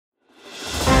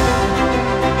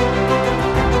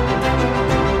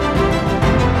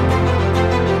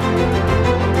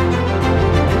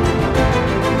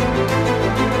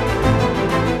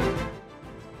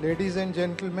Ladies and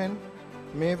gentlemen,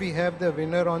 may we have the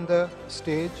winner on the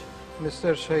stage,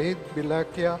 Mr. Shahid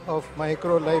Bilakhia of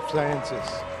Micro Life Sciences.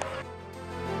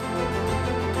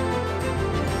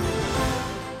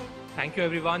 Thank you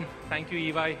everyone. Thank you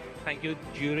EY. Thank you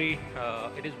jury.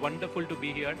 It is wonderful to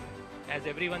be here. As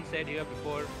everyone said here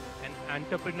before, an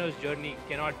entrepreneur's journey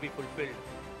cannot be fulfilled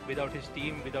without his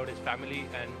team, without his family,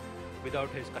 and without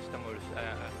his customers.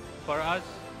 For us,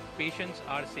 patients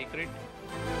are sacred.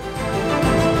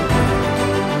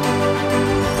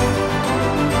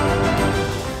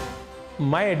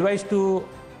 My advice to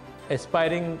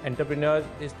aspiring entrepreneurs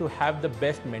is to have the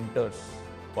best mentors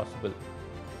possible.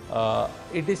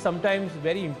 It is sometimes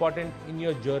very important in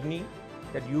your journey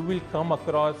that you will come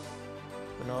across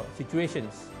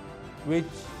situations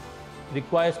which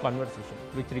requires conversation,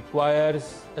 which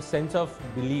requires a sense of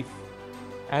belief,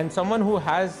 and someone who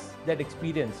has that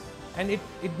experience. And it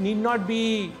need not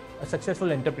be a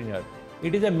successful entrepreneur.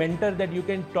 It is a mentor that you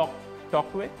can talk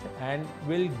with and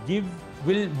will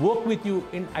work with you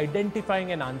in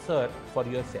identifying an answer for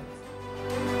yourself.